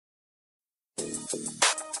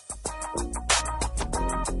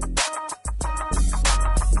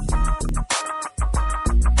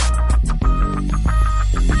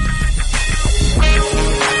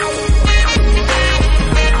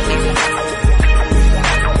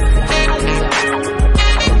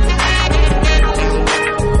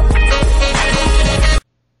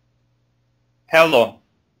hello.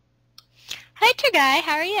 Hi, Turgay.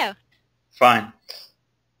 How are you? Fine.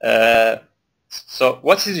 Uh, so,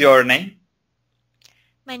 what is your name?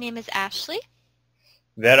 My name is Ashley.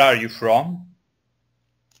 Where are you from?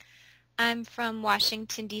 I'm from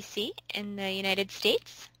Washington, D.C. in the United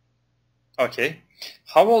States. Okay.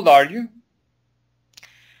 How old are you?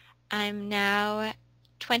 I'm now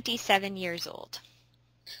 27 years old.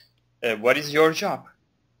 What is your job?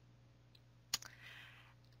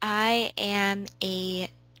 I am a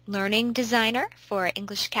learning designer for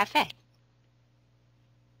English Cafe.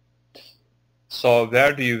 So,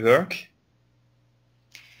 where do you work?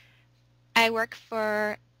 I work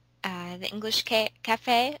for the English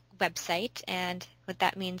Cafe website, and what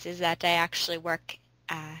that means is that I actually work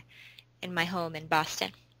in my home in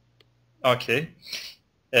Boston. Okay.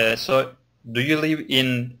 So, do you live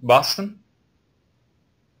in Boston?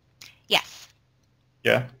 Yes.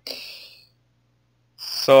 Yeah.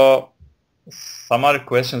 So, some other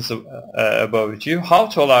questions about you. How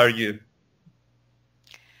tall are you?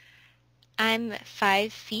 I'm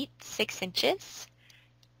 5 feet 6 inches.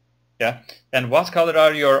 Yeah. And what color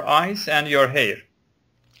are your eyes and your hair?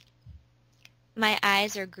 My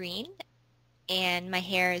eyes are green, and my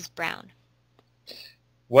hair is brown.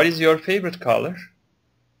 What is your favorite color?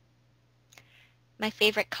 My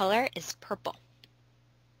favorite color is purple.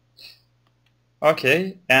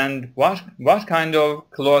 Okay. And what kind of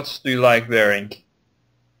clothes do you like wearing?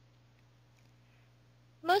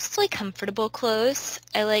 Mostly comfortable clothes.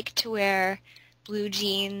 I like to wear blue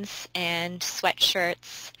jeans and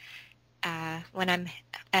sweatshirts. When I'm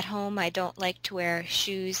at home, I don't like to wear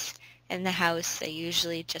shoes in the house. I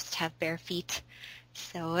usually just have bare feet.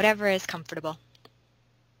 So whatever is comfortable.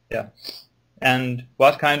 Yeah. And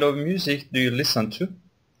what kind of music do you listen to?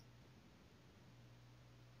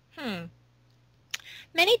 Hmm.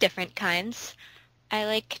 Many different kinds. I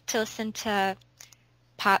like to listen to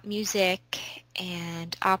pop music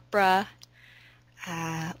and opera,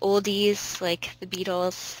 oldies like the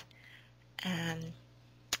Beatles, um,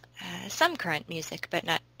 some current music, but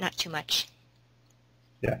not too much.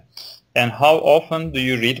 Yeah. And how often do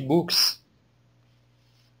you read books?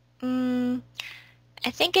 Mm,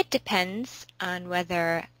 I think it depends on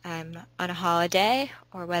whether I'm on a holiday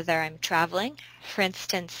or whether I'm traveling. For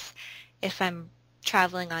instance, if I'm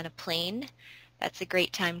traveling on a plane, that's a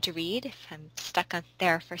great time to read if I'm stuck on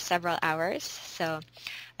there for several hours. So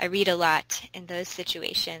I read a lot in those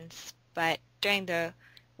situations. But during the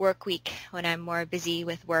work week, when I'm more busy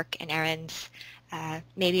with work and errands,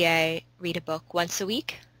 maybe I read a book once a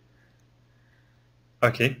week.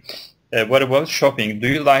 Okay. What about shopping? Do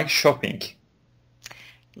you like shopping?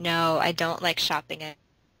 No, I don't like shopping at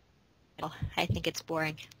all. I think it's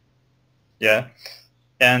boring. Yeah.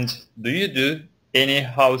 And do you do any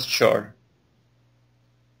house chore?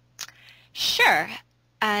 Sure.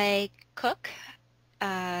 I cook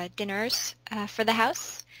dinners for the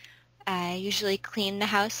house. I usually clean the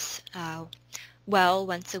house well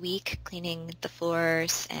once a week, cleaning the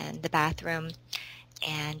floors and the bathroom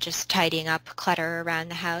and just tidying up clutter around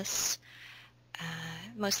the house.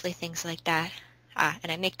 Mostly things like that.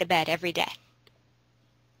 And I make the bed every day.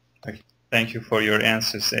 Okay. Thank you for your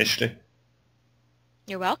answers, Ashley.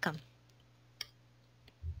 You're welcome.